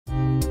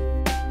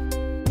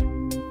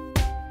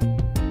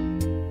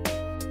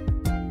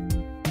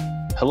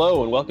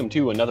Hello and welcome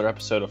to another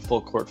episode of Full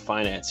Court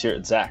Finance here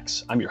at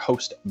Zacks. I'm your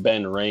host,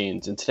 Ben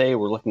Rains, and today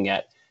we're looking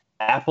at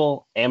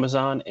Apple,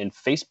 Amazon, and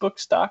Facebook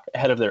stock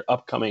ahead of their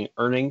upcoming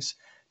earnings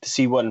to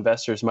see what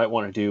investors might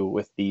want to do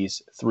with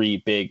these three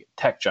big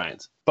tech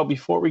giants. But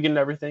before we get into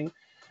everything,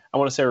 I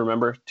want to say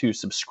remember to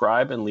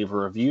subscribe and leave a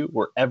review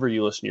wherever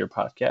you listen to your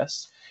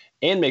podcasts,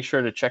 and make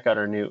sure to check out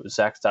our new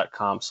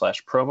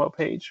Zacks.com/promo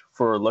page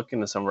for a look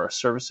into some of our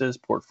services,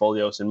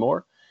 portfolios, and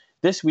more.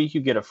 This week, you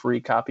get a free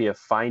copy of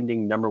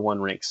Finding Number One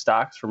Ranked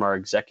Stocks from our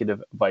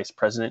Executive Vice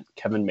President,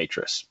 Kevin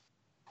Matris.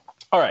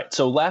 All right,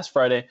 so last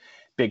Friday,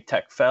 big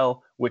tech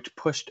fell, which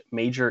pushed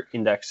major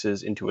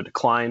indexes into a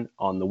decline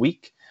on the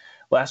week.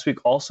 Last week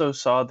also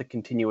saw the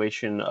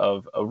continuation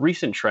of a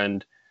recent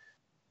trend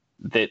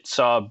that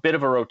saw a bit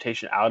of a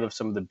rotation out of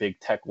some of the big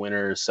tech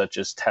winners, such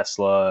as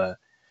Tesla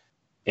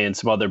and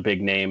some other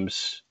big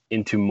names,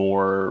 into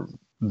more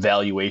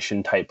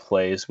valuation type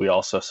plays. We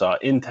also saw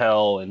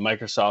Intel and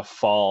Microsoft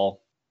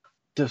fall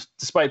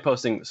despite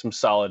posting some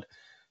solid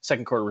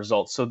second quarter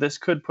results. So this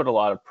could put a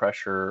lot of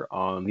pressure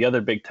on the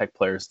other big tech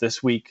players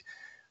this week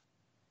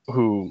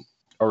who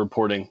are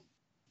reporting,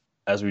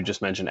 as we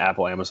just mentioned,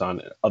 Apple,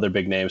 Amazon, other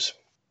big names,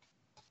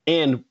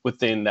 and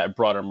within that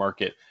broader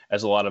market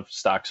as a lot of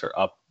stocks are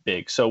up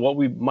big. So what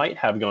we might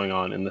have going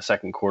on in the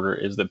second quarter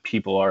is that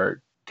people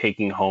are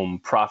taking home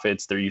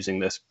profits. They're using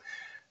this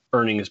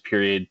earnings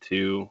period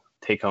to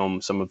take home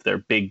some of their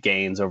big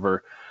gains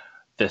over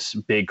this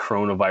big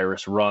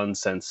coronavirus run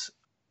since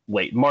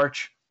late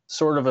March.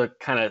 Sort of a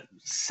kind of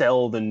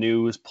sell the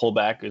news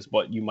pullback is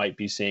what you might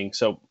be seeing.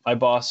 So my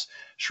boss,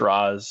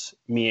 Shiraz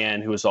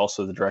Mian, who is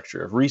also the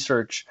director of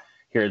research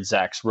here at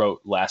Zacks,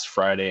 wrote last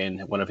Friday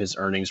in one of his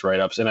earnings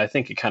write-ups, and I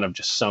think it kind of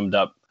just summed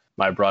up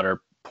my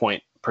broader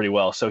point pretty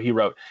well. So he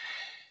wrote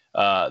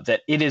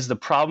that it is the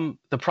problem.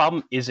 The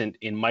problem isn't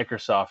in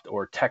Microsoft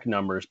or tech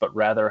numbers, but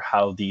rather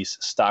how these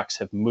stocks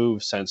have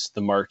moved since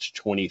the March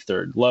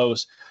 23rd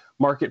lows.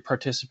 Market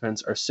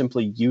participants are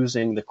simply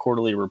using the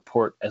quarterly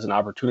report as an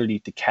opportunity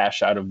to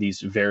cash out of these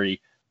very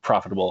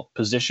profitable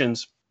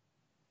positions.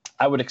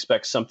 I would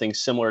expect something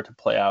similar to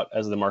play out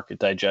as the market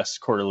digests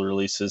quarterly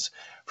releases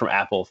from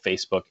Apple,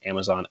 Facebook,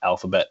 Amazon,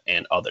 Alphabet,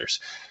 and others.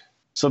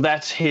 So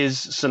that's his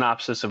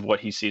synopsis of what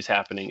he sees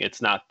happening.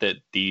 It's not that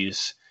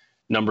these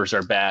numbers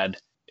are bad.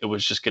 It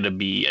was just going to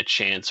be a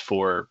chance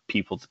for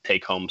people to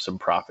take home some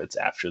profits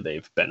after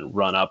they've been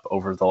run up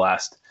over the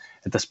last,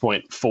 at this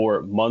point,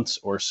 4 months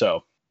or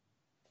so.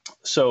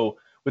 So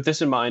with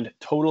this in mind,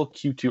 total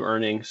Q2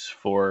 earnings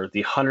for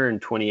the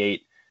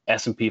 128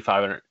 S&P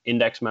 500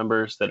 index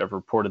members that have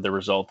reported their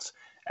results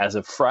as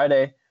of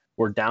Friday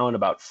were down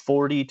about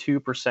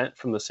 42%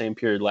 from the same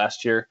period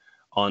last year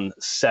on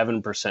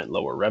 7%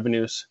 lower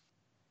revenues.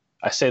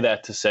 I say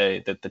that to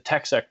say that the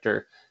tech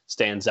sector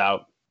stands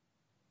out,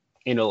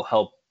 and it'll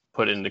help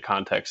put into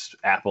context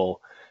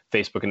Apple,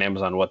 Facebook, and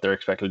Amazon, what they're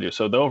expected to do.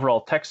 So the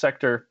overall tech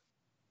sector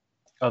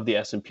of the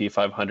S&P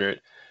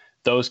 500,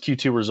 those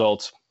Q2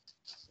 results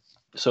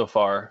so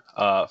far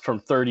from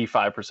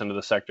 35% of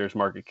the sector's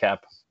market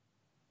cap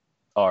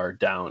are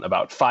down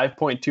about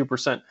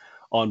 5.2%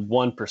 on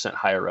 1%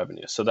 higher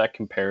revenue. So that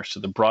compares to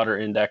the broader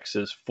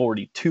index's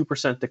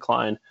 42%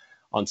 decline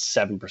on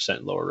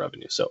 7% lower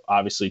revenue. So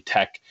obviously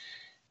tech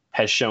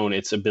has shown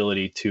its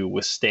ability to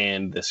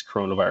withstand this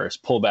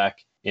coronavirus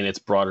pullback in its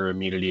broader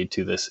immunity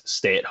to this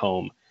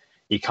stay-at-home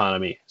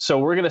economy. So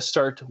we're going to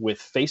start with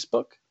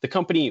Facebook. The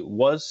company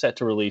was set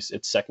to release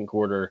its second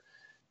quarter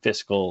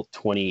fiscal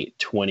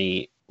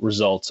 2020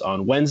 results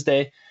on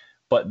Wednesday,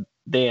 but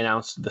they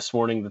announced this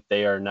morning that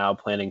they are now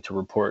planning to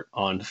report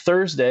on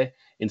Thursday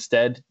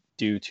instead,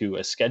 due to a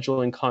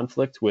scheduling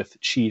conflict with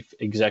Chief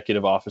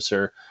Executive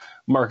Officer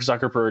Mark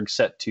Zuckerberg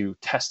set to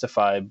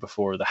testify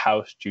before the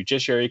House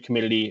Judiciary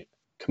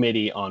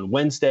Committee on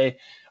Wednesday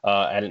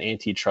at an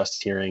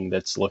antitrust hearing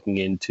that's looking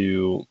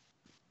into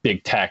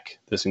big tech.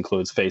 This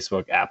includes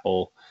Facebook,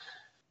 Apple,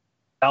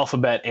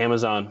 Alphabet,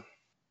 Amazon.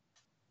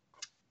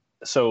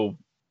 So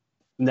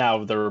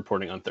now they're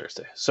reporting on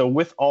Thursday. So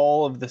with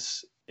all of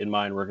this in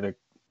mind, we're going to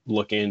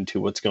look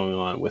into what's going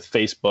on with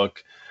Facebook.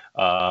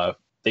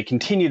 They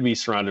continue to be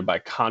surrounded by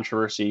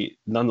controversy.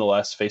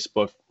 Nonetheless,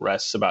 Facebook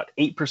rests about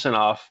 8%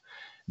 off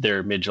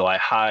their mid-July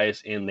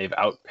highs, and they've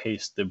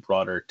outpaced the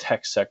broader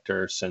tech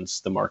sector since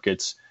the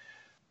market's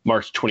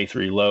March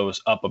 23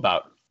 lows, up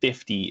about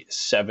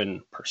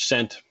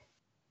 57%.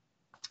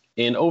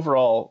 And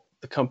overall,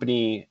 the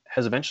company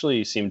has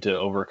eventually seemed to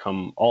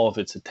overcome all of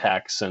its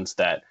attacks since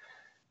that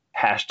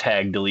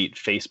hashtag delete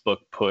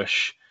Facebook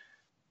push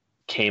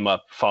came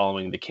up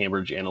following the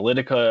Cambridge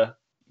Analytica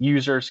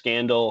user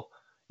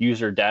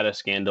data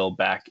scandal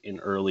back in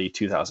early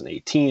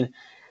 2018.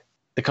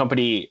 The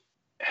company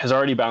has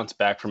already bounced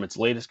back from its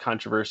latest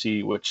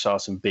controversy, which saw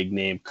some big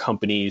name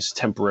companies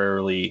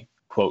temporarily,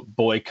 quote,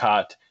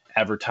 boycott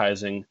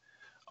advertising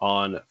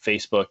on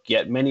Facebook.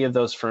 Yet many of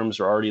those firms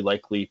are already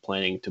likely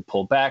planning to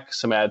pull back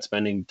some ad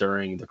spending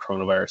during the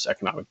coronavirus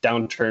economic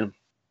downturn.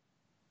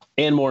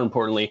 And more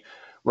importantly,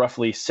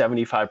 roughly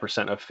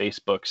 75% of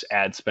Facebook's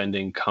ad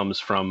spending comes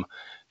from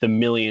the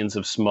millions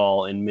of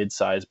small and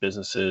mid-sized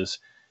businesses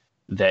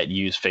that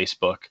use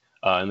Facebook.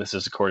 And this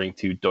is according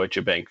to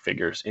Deutsche Bank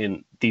figures.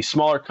 And these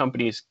smaller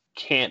companies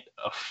can't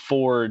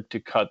afford to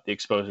cut the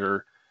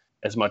exposure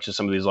as much as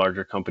some of these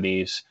larger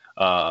companies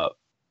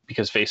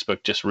because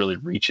Facebook just really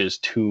reaches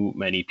too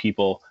many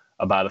people,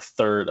 about a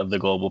third of the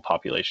global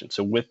population.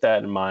 So with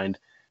that in mind,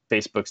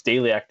 Facebook's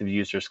daily active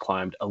users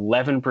climbed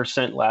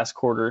 11% last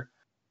quarter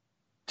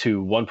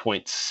to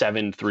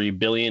 1.73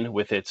 billion,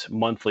 with its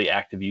monthly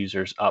active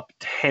users up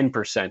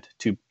 10%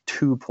 to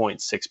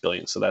 2.6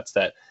 billion. So that's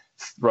that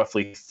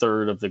roughly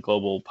third of the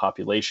global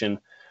population.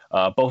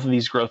 Both of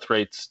these growth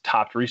rates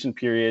topped recent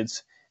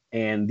periods,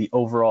 and the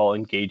overall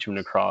engagement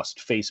across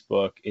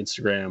Facebook,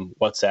 Instagram,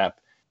 WhatsApp,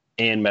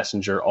 and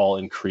Messenger all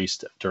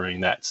increased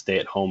during that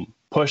stay-at-home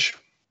push.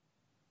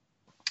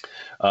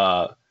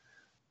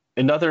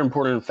 Another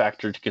important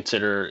factor to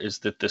consider is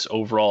that this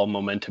overall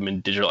momentum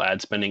in digital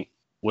ad spending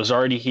was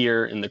already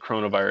here, and the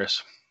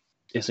coronavirus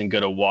isn't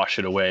going to wash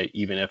it away,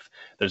 even if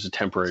there's a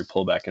temporary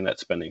pullback in that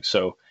spending.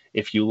 So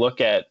if you look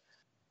at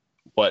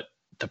what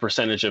the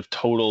percentage of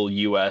total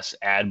US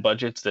ad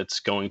budgets that's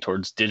going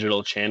towards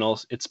digital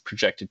channels, it's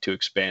projected to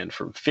expand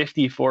from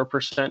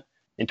 54%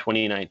 in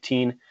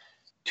 2019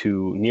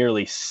 to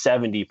nearly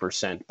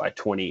 70% by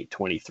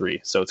 2023.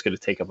 So it's going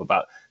to take up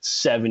about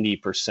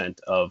 70%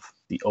 of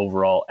the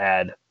overall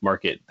ad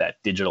market, that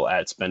digital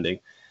ad spending.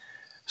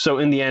 So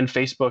in the end,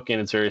 Facebook and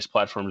its various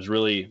platforms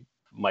really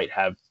might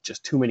have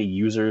just too many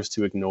users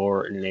to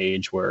ignore in an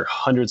age where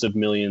hundreds of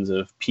millions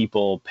of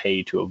people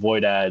pay to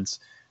avoid ads.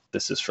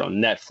 This is from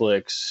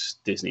Netflix,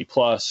 Disney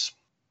Plus,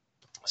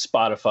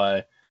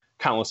 Spotify,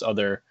 countless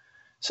other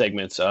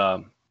segments.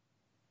 There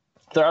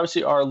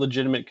obviously are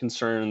legitimate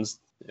concerns.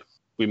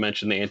 We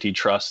mentioned the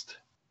antitrust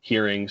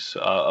hearings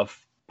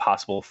of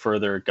possible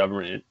further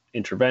government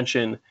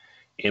intervention.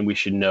 And we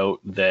should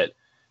note that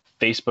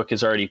Facebook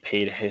has already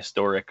paid a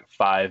historic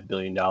 $5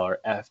 billion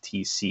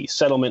FTC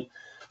settlement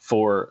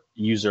for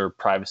user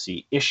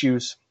privacy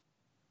issues.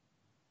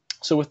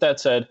 So with that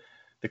said,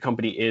 the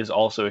company is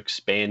also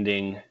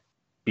expanding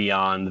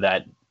beyond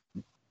that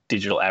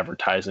digital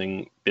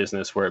advertising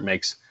business where it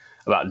makes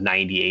about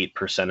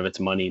 98% of its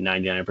money,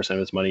 99% of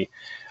its money.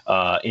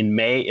 In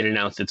May, it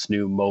announced its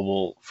new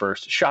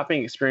mobile-first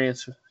shopping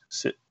experience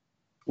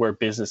where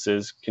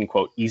businesses can,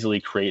 quote, easily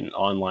create an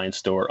online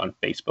store on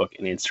Facebook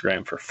and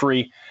Instagram for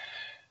free.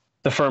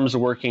 The firm is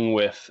working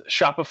with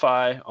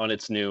Shopify on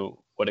its new,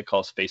 what it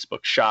calls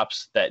Facebook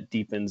Shops, that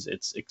deepens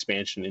its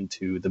expansion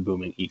into the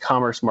booming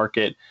e-commerce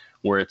market,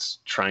 where it's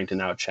trying to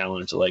now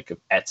challenge the like of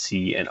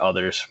Etsy and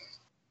others.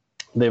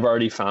 They've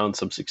already found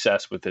some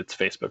success with its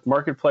Facebook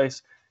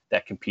Marketplace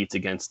that competes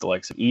against the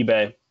likes of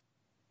eBay.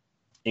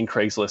 And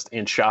Craigslist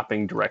and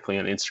shopping directly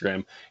on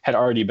Instagram had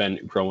already been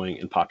growing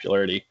in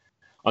popularity.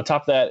 On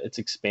top of that, it's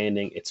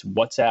expanding its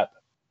WhatsApp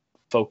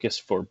focus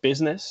for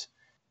business.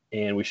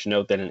 And we should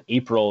note that in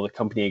April, the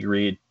company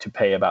agreed to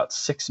pay about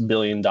 $6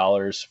 billion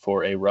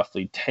for a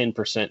roughly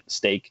 10%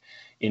 stake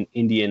in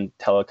Indian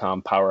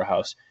telecom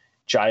powerhouse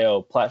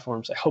Jio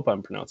Platforms. I hope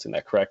I'm pronouncing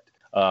that correct.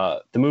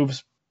 The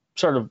move's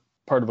sort of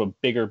part of a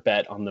bigger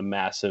bet on the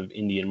massive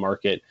Indian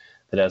market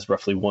that has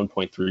roughly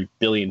 1.3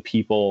 billion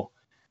people.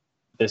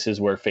 This is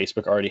where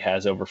Facebook already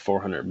has over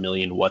 400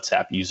 million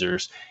WhatsApp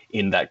users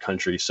in that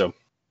country. So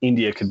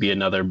India could be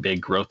another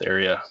big growth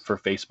area for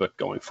Facebook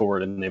going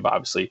forward, and they've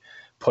obviously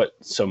put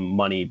some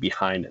money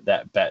behind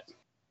that bet.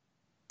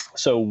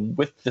 So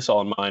with this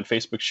all in mind,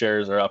 Facebook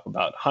shares are up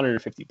about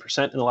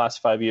 150% in the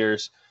last 5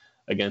 years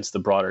against the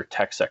broader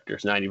tech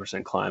sector's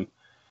 90% climb.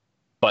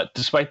 But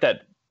despite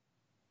that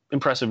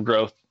impressive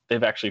growth,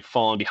 they've actually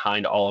fallen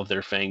behind all of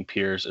their FANG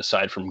peers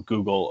aside from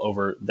Google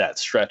over that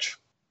stretch.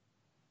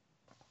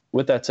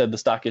 With that said, the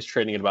stock is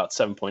trading at about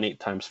 7.8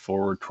 times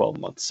forward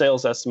 12-month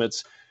sales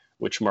estimates,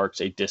 which marks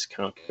a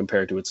discount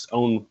compared to its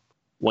own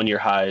one-year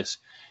highs.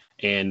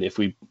 And if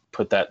we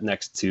put that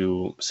next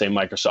to, say,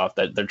 Microsoft,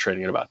 that they're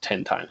trading at about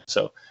 10 times.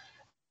 So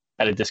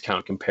at a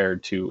discount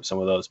compared to some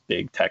of those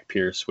big tech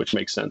peers, which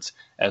makes sense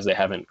as they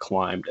haven't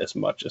climbed as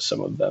much as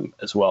some of them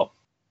as well.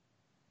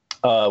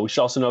 We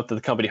should also note that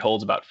the company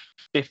holds about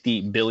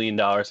 $50 billion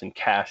in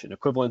cash and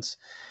equivalents.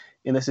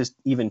 And this is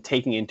even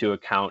taking into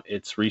account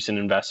its recent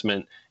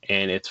investment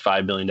and its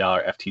 $5 billion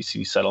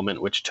FTC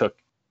settlement, which took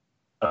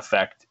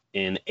effect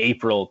in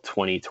April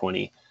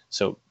 2020.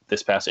 So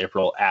this past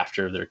April,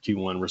 after their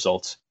Q1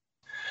 results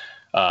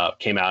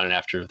came out and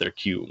after their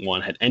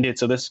Q1 had ended.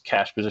 So this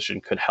cash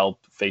position could help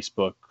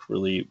Facebook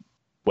really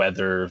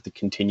weather the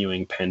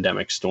continuing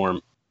pandemic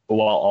storm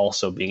while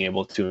also being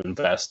able to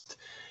invest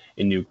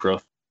in new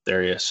growth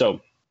areas.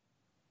 So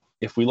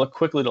if we look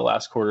quickly to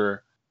last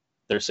quarter,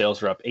 their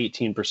sales were up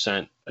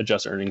 18%,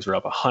 adjusted earnings were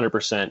up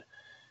 100%,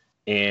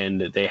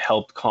 and they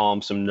helped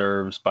calm some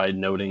nerves by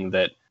noting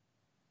that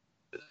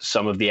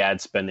some of the ad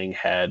spending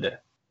had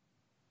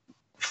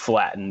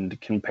flattened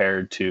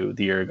compared to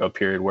the year ago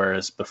period,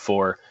 whereas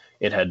before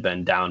it had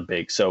been down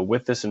big. So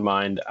with this in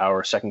mind,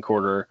 our second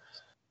quarter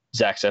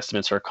Zach's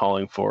estimates are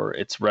calling for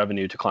its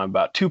revenue to climb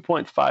about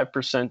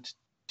 2.5%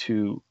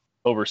 to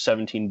over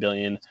 $17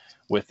 billion,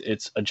 with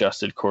its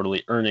adjusted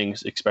quarterly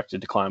earnings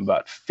expected to climb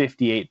about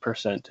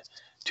 58%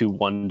 to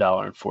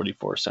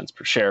 $1.44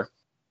 per share.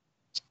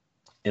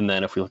 And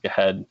then if we look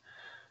ahead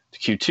to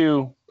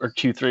Q2 or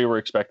Q3, we're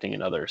expecting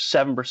another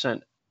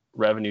 7%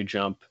 revenue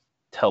jump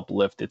to help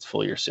lift its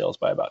full year sales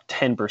by about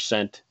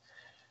 10%,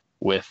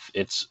 with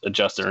its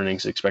adjusted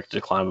earnings expected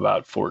to climb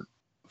about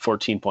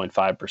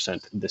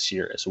 14.5% this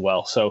year as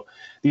well. So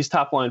these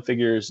top line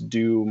figures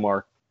do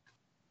mark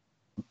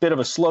a bit of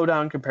a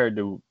slowdown compared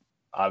to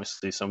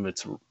obviously some of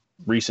its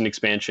recent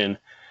expansion,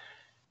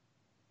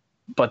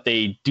 but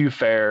they do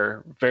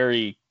fare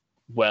very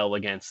well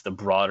against the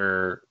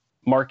broader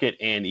market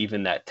and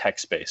even that tech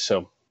space.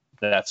 So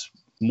that's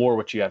more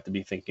what you have to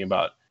be thinking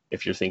about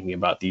if you're thinking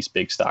about these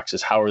big stocks,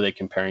 is how are they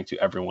comparing to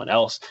everyone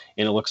else?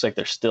 And it looks like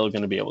they're still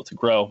going to be able to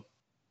grow.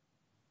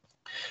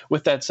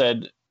 With that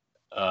said,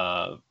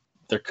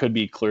 there could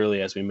be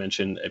clearly, as we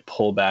mentioned, a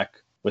pullback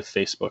with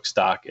Facebook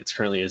stock. It's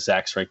currently a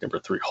Zacks ranked number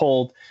 3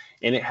 hold,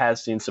 and it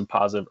has seen some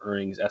positive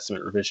earnings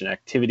estimate revision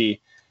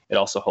activity. It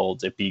also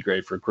holds a B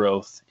grade for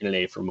growth and an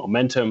A for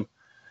momentum.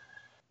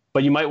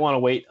 But you might want to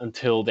wait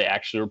until they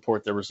actually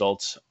report their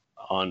results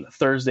on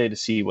Thursday to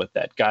see what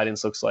that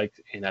guidance looks like.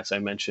 And as I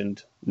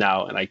mentioned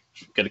now, and I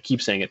got to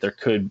keep saying it, there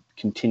could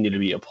continue to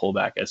be a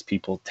pullback as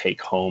people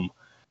take home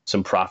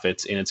some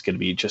profits, and it's going to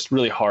be just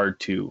really hard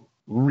to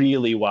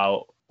really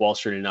wow Wall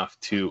Street enough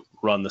to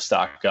run the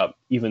stock up,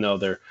 even though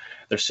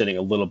they're sitting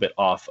a little bit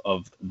off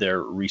of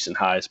their recent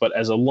highs. But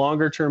as a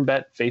longer term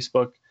bet,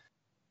 Facebook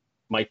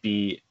might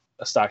be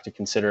a stock to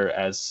consider,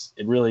 as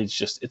it really is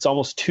just, it's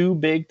almost too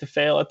big to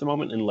fail at the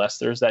moment unless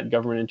there's that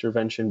government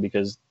intervention,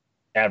 because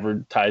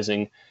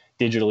advertising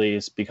digitally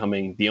is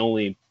becoming the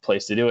only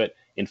place to do it,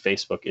 and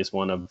Facebook is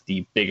one of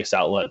the biggest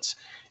outlets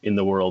in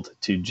the world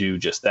to do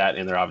just that,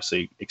 and they're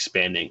obviously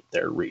expanding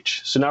their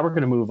reach. So now we're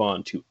going to move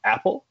on to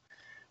Apple,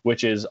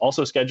 which is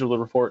also scheduled to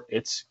report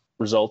its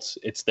results.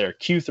 It's their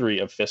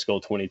Q3 of fiscal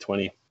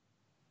 2020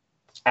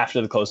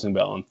 after the closing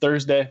bell on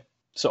Thursday.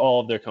 So all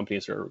of their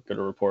companies are going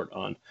to report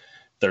on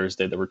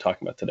Thursday that we're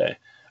talking about today.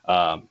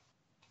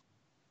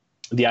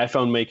 The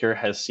iPhone maker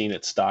has seen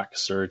its stock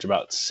surge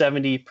about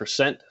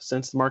 70%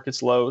 since the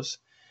market's lows.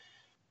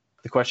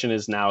 The question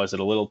is now, is it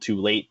a little too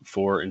late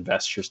for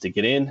investors to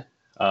get in?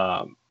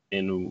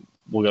 And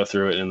we'll go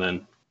through it and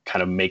then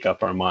kind of make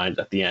up our mind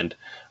at the end.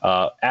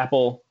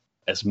 Apple,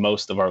 as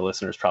most of our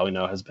listeners probably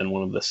know, has been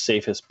one of the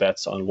safest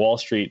bets on Wall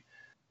Street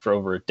for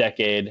over a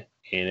decade,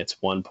 and its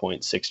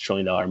 $1.6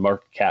 trillion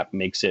market cap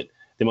makes it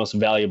the most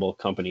valuable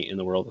company in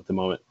the world at the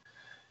moment.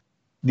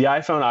 The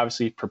iPhone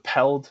obviously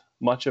propelled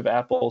much of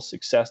Apple's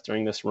success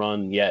during this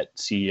run, yet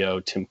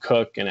CEO Tim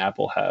Cook and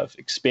Apple have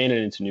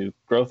expanded into new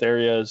growth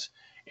areas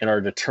and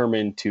are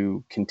determined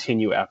to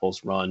continue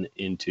Apple's run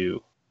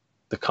into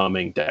the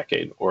coming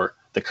decade, or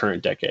the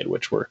current decade,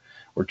 which we're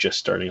just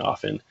starting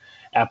off in.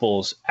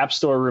 Apple's App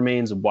Store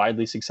remains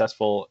widely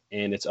successful,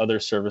 and its other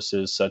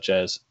services such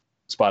as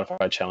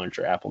Spotify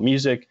challenger Apple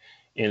Music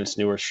and its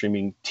newer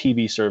streaming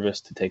TV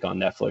service to take on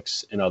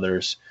Netflix and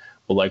others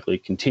will likely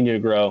continue to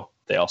grow.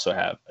 They also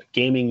have a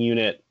gaming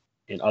unit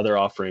and other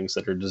offerings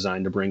that are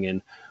designed to bring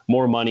in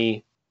more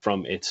money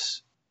from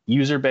its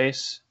user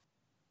base.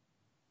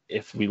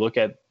 If we look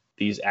at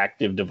these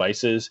active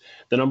devices,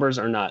 the numbers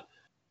are not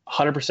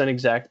 100%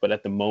 exact, but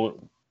at the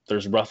moment,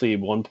 there's roughly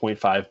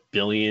 1.5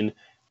 billion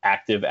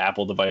active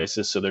Apple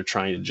devices. So they're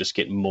trying to just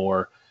get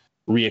more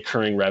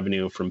reoccurring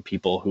revenue from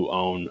people who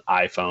own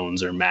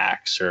iPhones or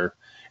Macs or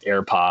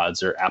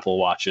AirPods or Apple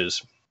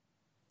Watches.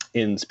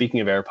 And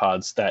speaking of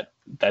AirPods,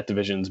 that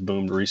division's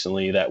boomed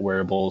recently. That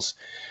wearables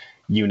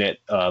unit,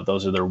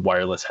 those are their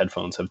wireless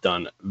headphones, have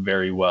done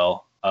very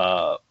well.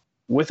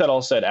 With that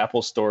all said,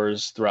 Apple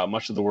stores throughout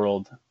much of the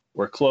world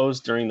were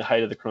closed during the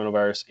height of the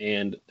coronavirus,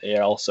 and they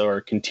also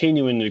are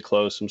continuing to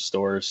close some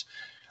stores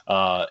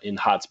in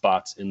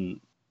hotspots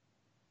in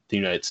the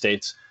United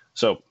States.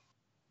 So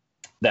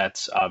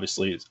that's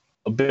obviously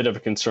a bit of a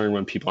concern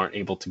when people aren't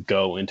able to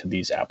go into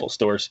these Apple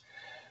stores.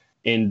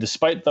 And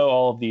despite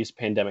all of these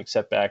pandemic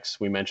setbacks,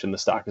 we mentioned the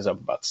stock is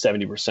up about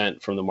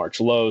 70% from the March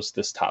lows.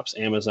 This tops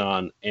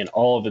Amazon and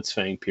all of its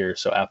FANG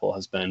peers. So Apple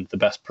has been the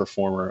best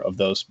performer of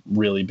those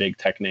really big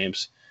tech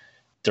names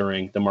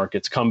during the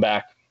market's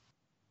comeback.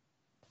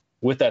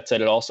 With that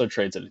said, it also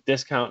trades at a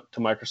discount to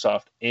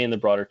Microsoft and the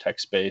broader tech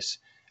space,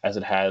 as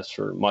it has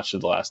for much of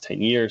the last 10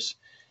 years.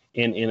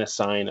 And in a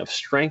sign of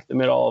strength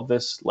amid all of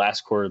this,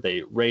 last quarter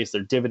they raised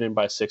their dividend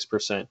by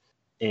 6%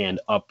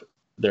 and up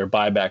their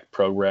buyback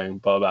program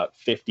by about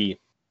 $50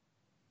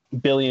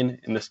 billion.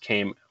 And this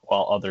came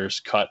while others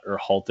cut or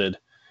halted.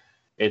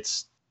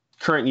 Its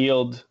current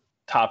yield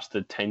tops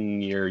the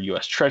 10-year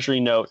U.S. Treasury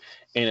note,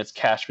 and its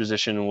cash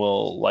position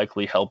will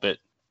likely help it,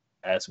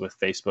 as with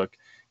Facebook,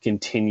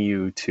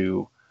 continue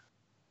to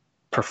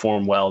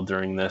perform well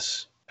during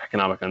this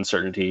economic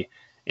uncertainty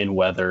and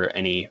weather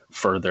any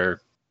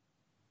further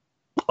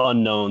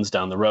unknowns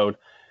down the road.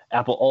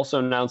 Apple also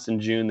announced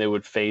in June they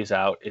would phase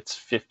out its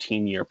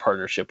 15-year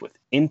partnership with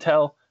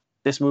Intel,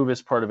 This move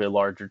is part of a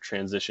larger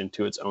transition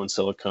to its own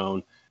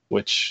silicone,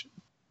 which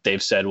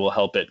they've said will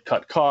help it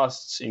cut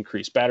costs,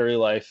 increase battery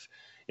life,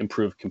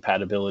 improve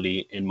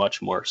compatibility, and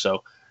much more.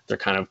 So they're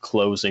kind of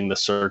closing the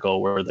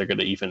circle where they're going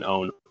to even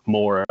own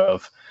more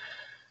of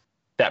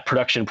that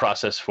production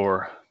process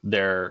for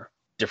their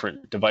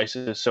different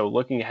devices. So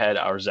looking ahead,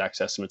 our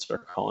Zacks estimates are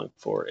calling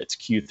for its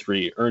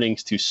Q3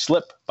 earnings to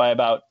slip by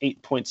about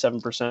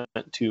 8.7%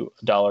 to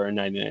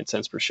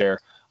 $1.99 per share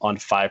on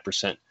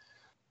 5%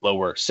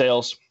 lower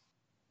sales.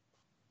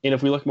 And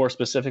if we look more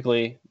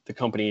specifically, the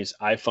company's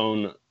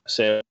iPhone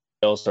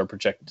sales are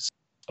projected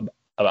to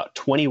about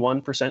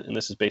 21%, and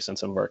this is based on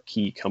some of our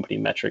key company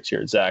metrics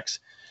here at Zacks.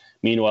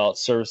 Meanwhile,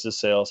 services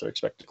sales are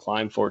expected to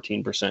climb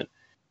 14%,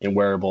 and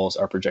wearables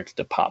are projected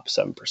to pop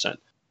 7%.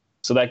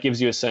 So that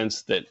gives you a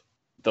sense that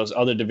those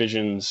other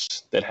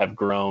divisions that have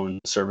grown,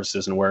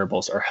 services and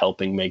wearables, are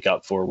helping make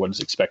up for what is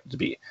expected to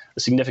be a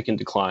significant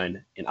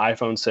decline in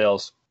iPhone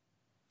sales.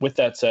 With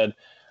that said,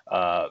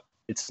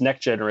 its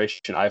next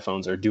generation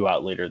iPhones are due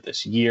out later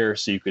this year,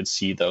 so you could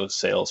see those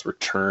sales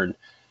return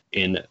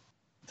in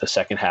the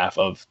second half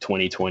of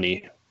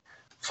 2020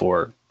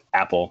 for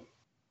Apple.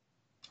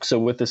 So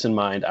with this in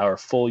mind, our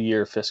full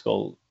year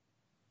fiscal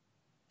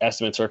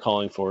estimates are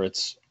calling for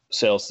its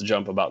sales to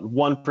jump about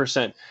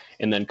 1%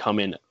 and then come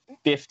in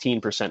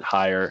 15%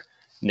 higher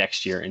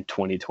next year in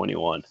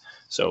 2021.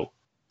 So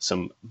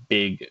some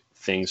big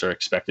things are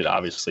expected,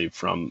 obviously,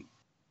 from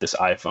this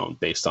iPhone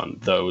based on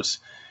those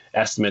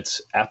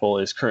estimates. Apple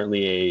is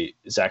currently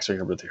a Zacks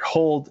number with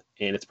hold,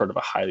 and it's part of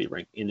a highly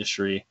ranked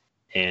industry.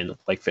 And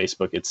like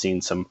Facebook, it's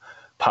seen some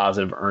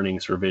positive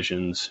earnings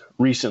revisions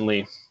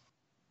recently.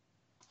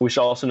 We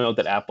should also note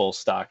that Apple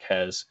stock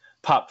has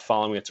popped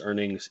following its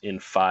earnings in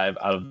 5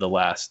 out of the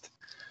last,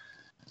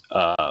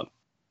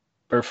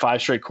 or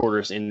 5 straight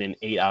quarters, and in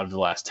 8 out of the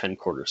last 10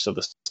 quarters. So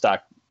the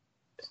stock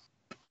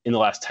in the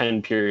last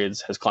 10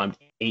 periods has climbed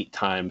 8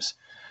 times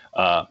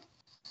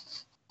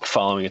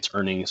following its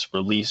earnings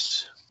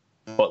release.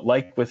 But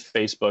like with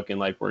Facebook, and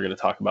like we're going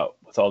to talk about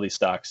with all these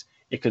stocks,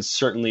 it could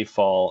certainly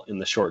fall in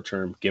the short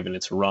term given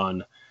its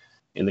run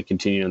and the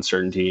continued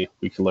uncertainty.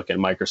 We can look at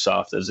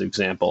Microsoft as an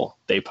example.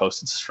 They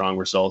posted strong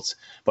results,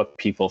 but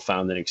people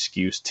found an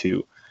excuse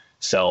to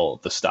sell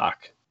the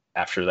stock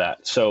after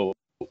that. So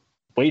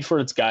wait for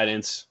its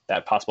guidance,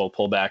 that possible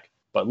pullback.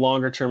 But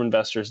longer term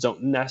investors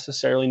don't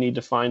necessarily need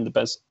to find the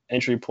best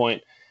entry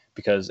point,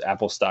 because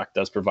Apple stock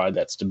does provide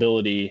that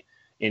stability,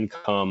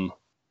 income,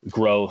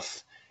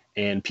 growth.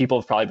 And people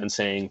have probably been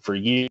saying for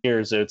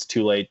years that it's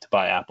too late to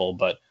buy Apple,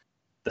 but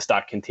the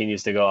stock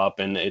continues to go up,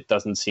 and it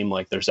doesn't seem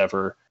like there's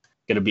ever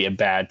going to be a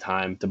bad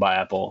time to buy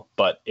Apple.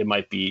 But it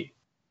might be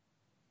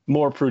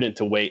more prudent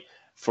to wait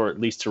for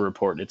at least to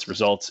report its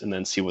results and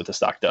then see what the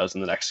stock does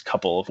in the next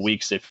couple of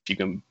weeks if you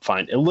can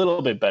find a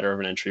little bit better of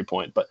an entry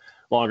point. But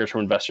longer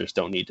term investors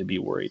don't need to be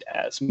worried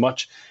as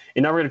much.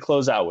 And now we're going to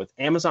close out with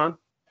Amazon,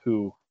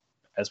 who,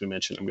 as we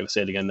mentioned, I'm going to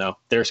say it again though,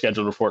 they're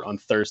scheduled to report on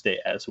Thursday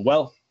as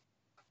well.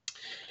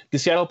 The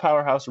Seattle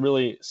powerhouse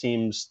really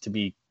seems to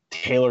be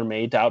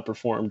tailor-made to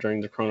outperform during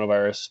the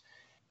coronavirus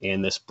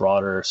and this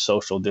broader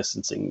social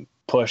distancing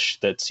push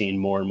that's seen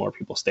more and more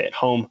people stay at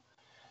home.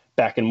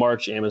 Back in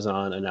March,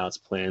 Amazon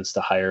announced plans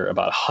to hire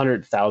about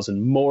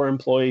 100,000 more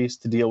employees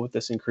to deal with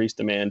this increased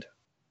demand,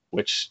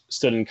 which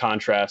stood in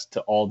contrast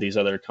to all these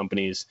other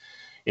companies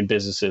and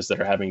businesses that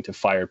are having to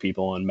fire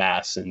people en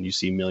masse, and you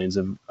see millions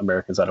of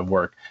Americans out of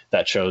work.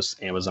 That shows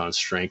Amazon's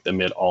strength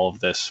amid all of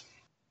this.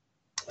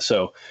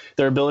 So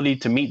their ability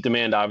to meet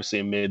demand, obviously,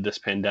 amid this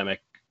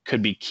pandemic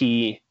could be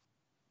key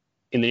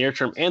in the near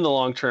term and the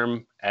long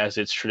term, as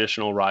its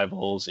traditional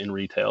rivals in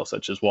retail,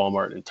 such as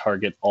Walmart and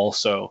Target,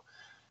 also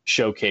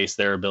showcase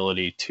their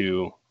ability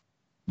to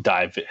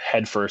dive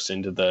headfirst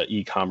into the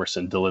e-commerce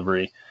and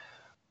delivery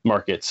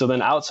market. So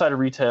then outside of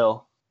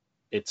retail,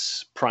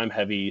 its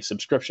Prime-heavy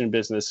subscription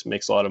business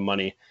makes a lot of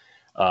money,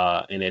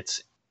 and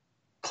its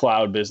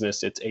cloud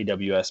business, its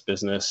AWS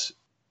business,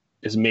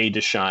 is made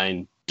to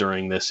shine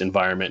during this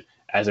environment,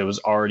 as it was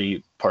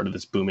already part of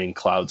this booming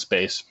cloud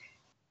space.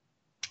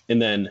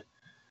 And then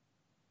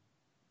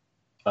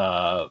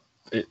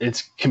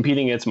it's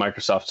competing against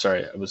Microsoft.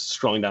 Sorry, I was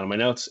scrolling down on my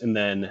notes. And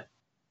then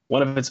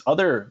one of its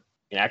other,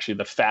 actually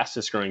the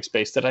fastest growing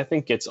space that I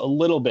think gets a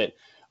little bit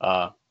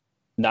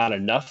not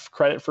enough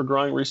credit for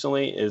growing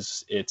recently,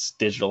 is its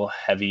digital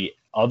ad heavy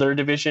other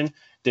division.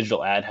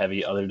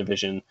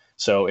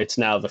 So it's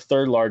now the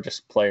 3rd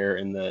largest player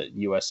in the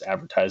US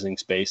advertising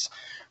space,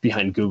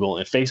 behind Google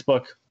and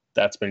Facebook.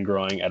 That's been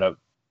growing at a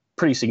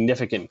pretty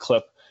significant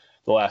clip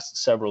the last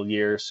several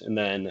years. And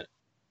then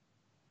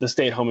the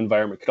stay-at-home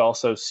environment could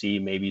also see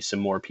maybe some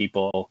more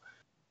people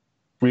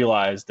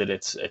realize that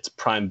its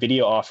Prime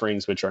Video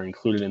offerings, which are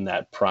included in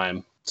that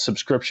Prime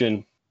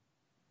subscription,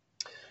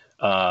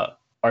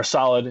 are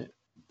solid,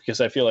 because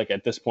I feel like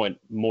at this point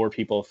more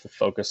people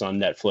focus on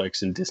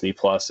Netflix and Disney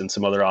Plus and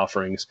some other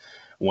offerings,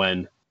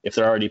 when if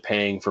they're already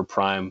paying for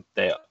Prime,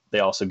 they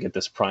also get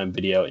this Prime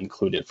Video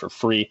included for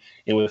free.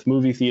 And with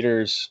movie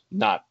theaters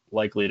not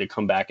likely to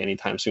come back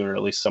anytime soon, or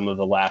at least some of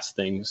the last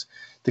things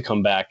to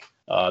come back,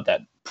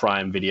 that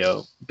Prime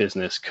Video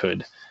business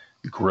could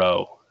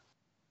grow.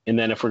 And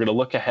then if we're going to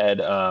look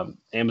ahead,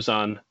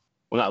 Amazon,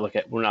 we're not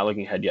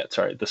looking ahead yet.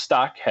 Sorry. The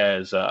stock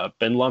has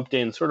been lumped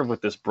in sort of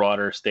with this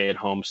broader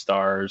stay-at-home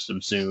stars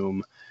of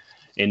Zoom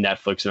and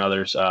Netflix and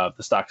others.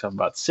 The stock's up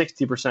about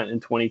 60% in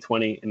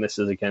 2020, and this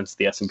is against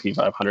the S&P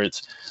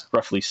 500's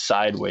roughly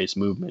sideways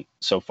movement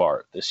so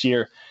far this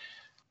year.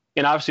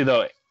 And obviously,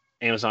 though,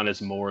 Amazon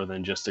is more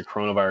than just a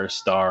coronavirus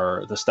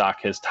star. The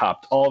stock has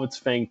topped all of its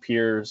FANG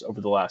peers over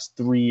the last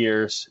 3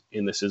 years,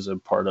 and this is a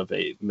part of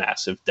a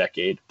massive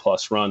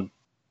decade-plus run.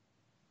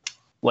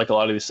 Like a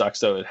lot of these stocks,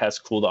 though, it has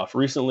cooled off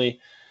recently.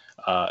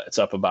 It's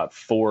up about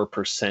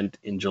 4%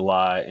 in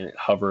July, and it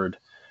hovered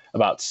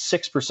about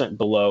 6%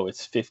 below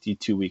its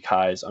 52-week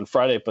highs on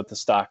Friday. But the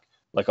stock,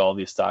 like all of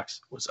these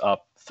stocks, was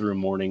up through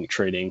morning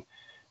trading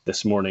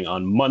this morning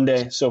on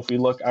Monday. So if we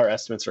look, our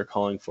estimates are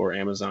calling for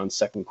Amazon's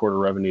second quarter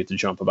revenue to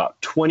jump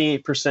about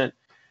 28%,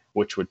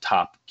 which would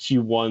top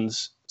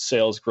Q1's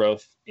sales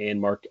growth and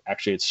mark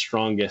actually its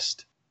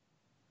strongest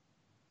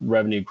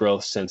revenue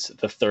growth since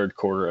the third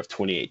quarter of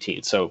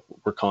 2018. So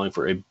we're calling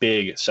for a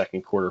big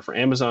second quarter for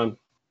Amazon.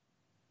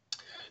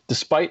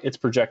 Despite its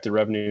projected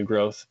revenue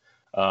growth,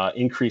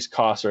 increased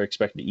costs are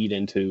expected to eat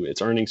into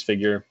its earnings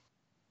figure,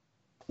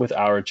 with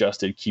our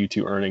adjusted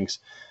Q2 earnings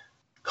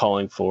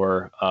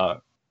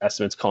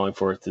estimates calling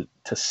for it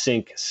to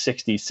sink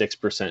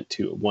 66%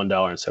 to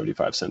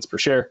 $1.75 per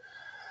share.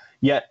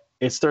 Yet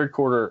its third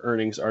quarter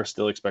earnings are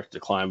still expected to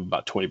climb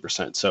about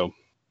 20%. So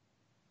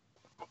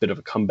bit of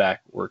a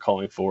comeback we're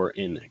calling for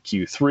in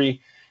Q3.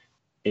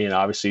 And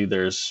obviously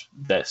there's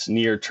this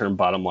near-term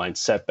bottom line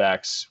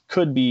setbacks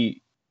could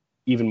be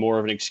even more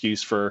of an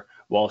excuse for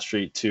Wall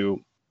Street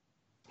to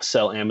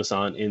sell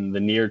Amazon in the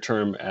near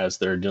term as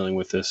they're dealing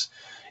with this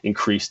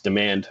increased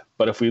demand.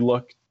 But if we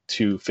look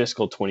to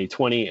fiscal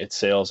 2020, its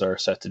sales are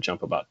set to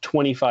jump about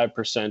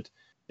 25%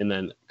 and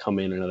then come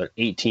in another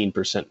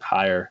 18%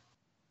 higher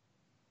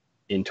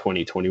in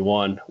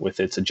 2021,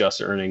 with its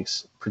adjusted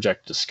earnings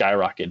projected to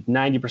skyrocket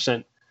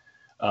 90%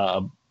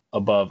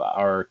 above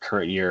our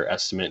current year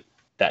estimate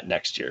that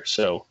next year.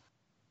 So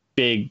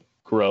big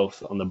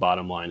growth on the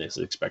bottom line is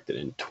expected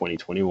in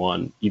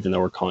 2021, even though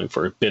we're calling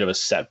for a bit of a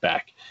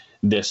setback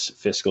this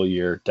fiscal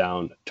year,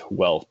 down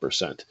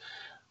 12%.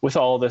 With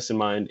all of this in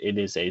mind, it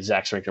is a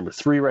Zacks rank number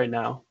 3 right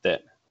now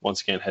that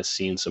once again has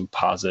seen some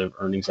positive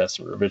earnings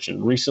estimate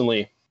revision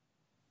recently.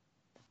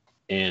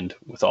 And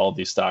with all of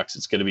these stocks,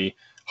 it's going to be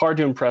hard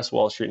to impress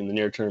Wall Street in the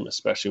near term,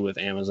 especially with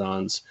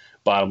Amazon's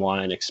bottom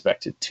line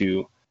expected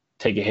to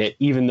take a hit,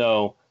 even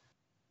though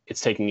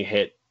it's taking a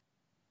hit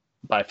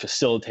by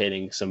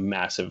facilitating some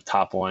massive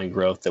top line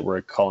growth that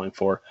we're calling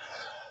for.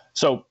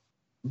 So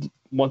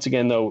once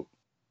again, though,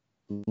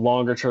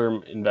 longer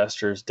term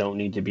investors don't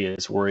need to be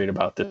as worried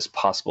about this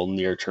possible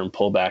near term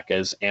pullback,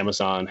 as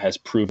Amazon has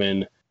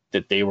proven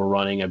that they were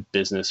running a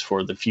business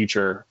for the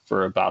future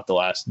for about the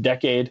last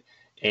decade.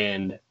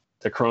 And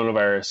the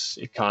coronavirus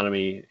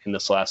economy in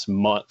this last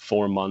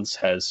 4 months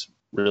has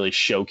really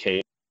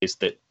showcased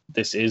that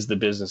this is the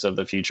business of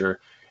the future,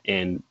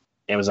 and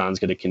Amazon's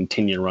going to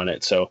continue to run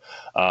it. So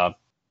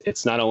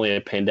it's not only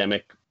a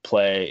pandemic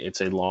play,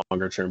 it's a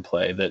longer term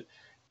play that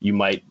you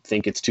might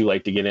think it's too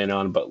late to get in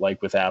on. But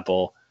like with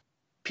Apple,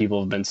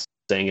 people have been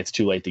saying it's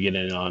too late to get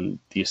in on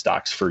these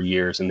stocks for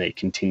years, and they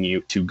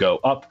continue to go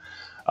up.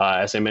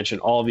 As I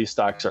mentioned, all of these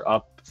stocks are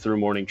up through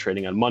morning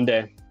trading on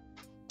Monday,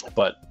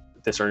 but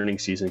this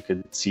earnings season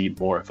could see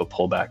more of a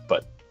pullback.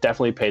 But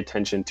definitely pay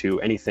attention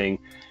to anything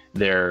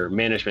their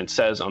management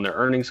says on their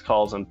earnings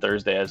calls on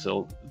Thursday, as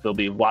there'll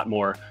be a lot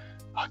more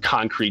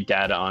concrete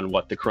data on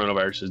what the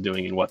coronavirus is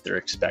doing and what they're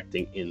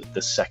expecting in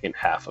the second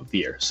half of the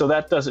year. So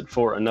that does it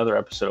for another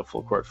episode of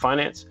Full Court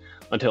Finance.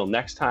 Until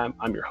next time,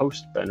 I'm your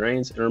host, Ben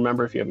Rains. And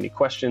remember, if you have any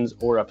questions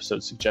or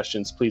episode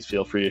suggestions, please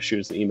feel free to shoot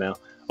us an email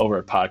over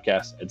at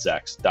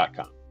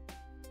podcast@zacks.com.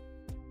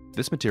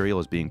 This material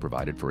is being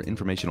provided for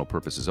informational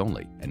purposes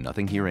only, and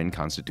nothing herein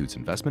constitutes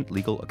investment,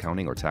 legal,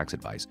 accounting, or tax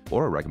advice,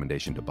 or a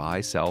recommendation to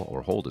buy, sell,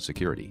 or hold a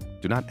security.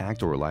 Do not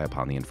act or rely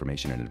upon the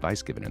information and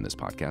advice given in this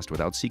podcast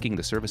without seeking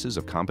the services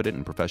of competent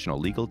and professional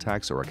legal,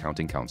 tax, or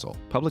accounting counsel.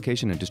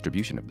 Publication and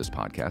distribution of this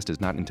podcast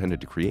is not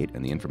intended to create,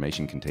 and the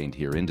information contained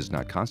herein does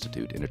not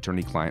constitute an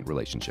attorney-client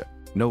relationship.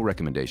 No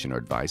recommendation or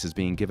advice is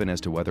being given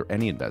as to whether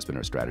any investment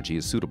or strategy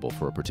is suitable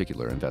for a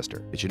particular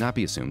investor. It should not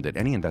be assumed that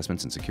any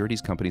investments in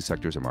securities, companies,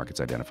 sectors, or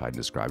markets identified and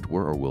described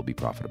were or will be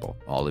profitable.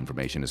 All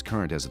information is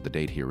current as of the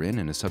date herein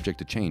and is subject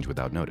to change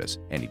without notice.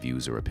 Any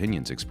views or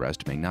opinions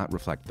expressed may not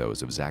reflect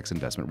those of Zacks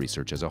Investment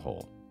Research as a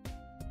whole.